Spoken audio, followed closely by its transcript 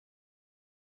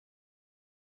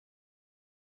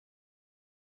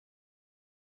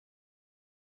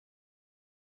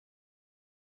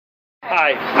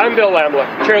Hi, I'm Bill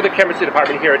Lamla, Chair of the Chemistry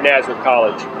Department here at Nazareth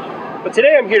College. But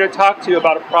today I'm here to talk to you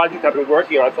about a project I've been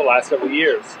working on for the last several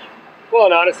years. Well,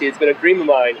 in honesty, it's been a dream of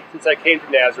mine since I came to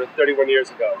Nazareth 31 years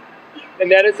ago.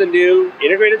 And that is the new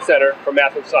Integrated Center for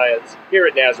Math and Science here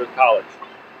at Nazareth College.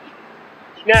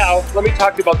 Now, let me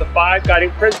talk to you about the 5 guiding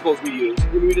principles we used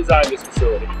when we designed this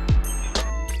facility.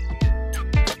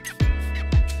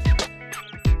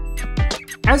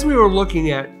 As we were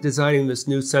looking at designing this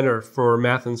new center for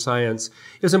math and science,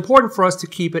 it was important for us to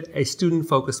keep it a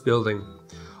student-focused building.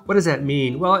 What does that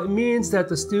mean? Well, it means that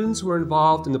the students were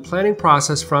involved in the planning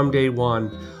process from day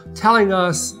one, telling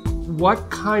us what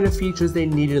kind of features they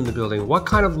needed in the building, what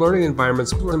kind of learning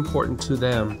environments were important to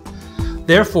them.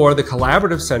 Therefore, the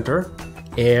Collaborative Center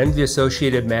and the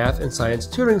associated math and science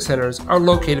tutoring centers are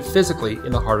located physically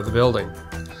in the heart of the building.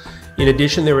 In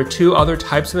addition, there were 2 other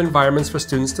types of environments for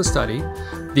students to study.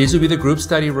 These would be the group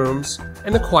study rooms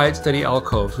and the quiet study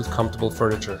alcoves with comfortable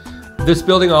furniture. This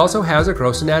building also has a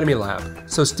gross anatomy lab,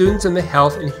 so students in the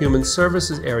health and human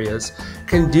services areas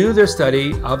can do their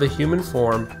study of the human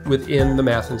form within the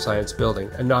math and science building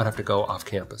and not have to go off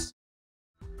campus.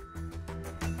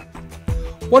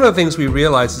 One of the things we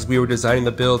realized as we were designing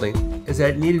the building is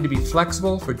that it needed to be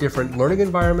flexible for different learning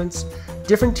environments,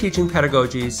 different teaching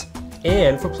pedagogies,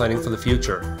 and for planning for the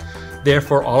future.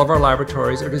 Therefore, all of our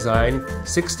laboratories are designed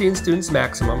 16 students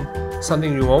maximum,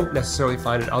 something you won't necessarily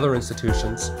find at other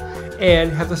institutions,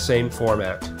 and have the same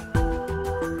format.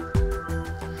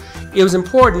 It was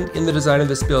important in the design of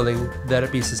this building that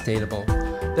it be sustainable,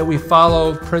 that we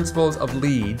follow principles of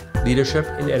leadership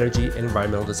in energy and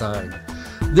environmental design.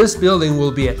 This building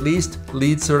will be at least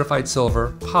LEED certified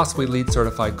silver, possibly LEED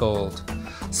certified gold.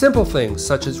 Simple things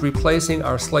such as replacing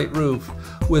our slate roof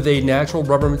with a natural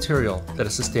rubber material that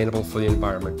is sustainable for the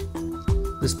environment.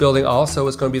 This building also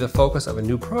is going to be the focus of a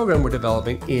new program we're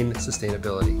developing in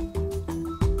sustainability.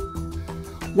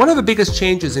 One of the biggest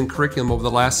changes in curriculum over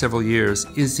the last several years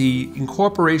is the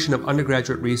incorporation of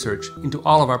undergraduate research into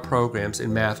all of our programs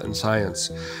in math and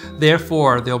science.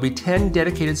 Therefore, there will be 10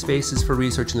 dedicated spaces for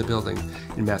research in the building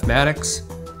in mathematics,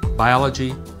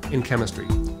 biology, and chemistry,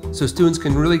 so students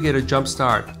can really get a jump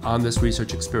start on this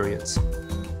research experience.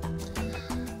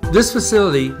 This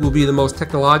facility will be the most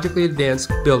technologically advanced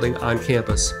building on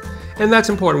campus, and that's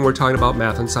important when we're talking about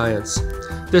math and science.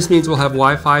 This means we'll have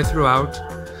Wi-Fi throughout,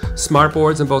 smart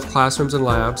boards in both classrooms and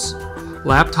labs,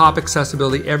 laptop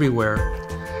accessibility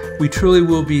everywhere. We truly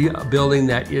will be a building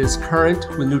that is current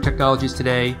with new technologies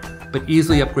today, but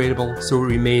easily upgradable so we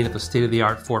remain at the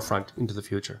state-of-the-art forefront into the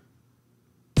future.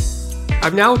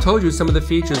 I've now told you some of the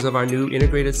features of our new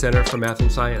Integrated Center for Math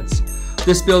and Science.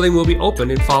 This building will be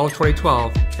open in fall of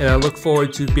 2012, and I look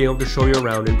forward to being able to show you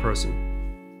around in person.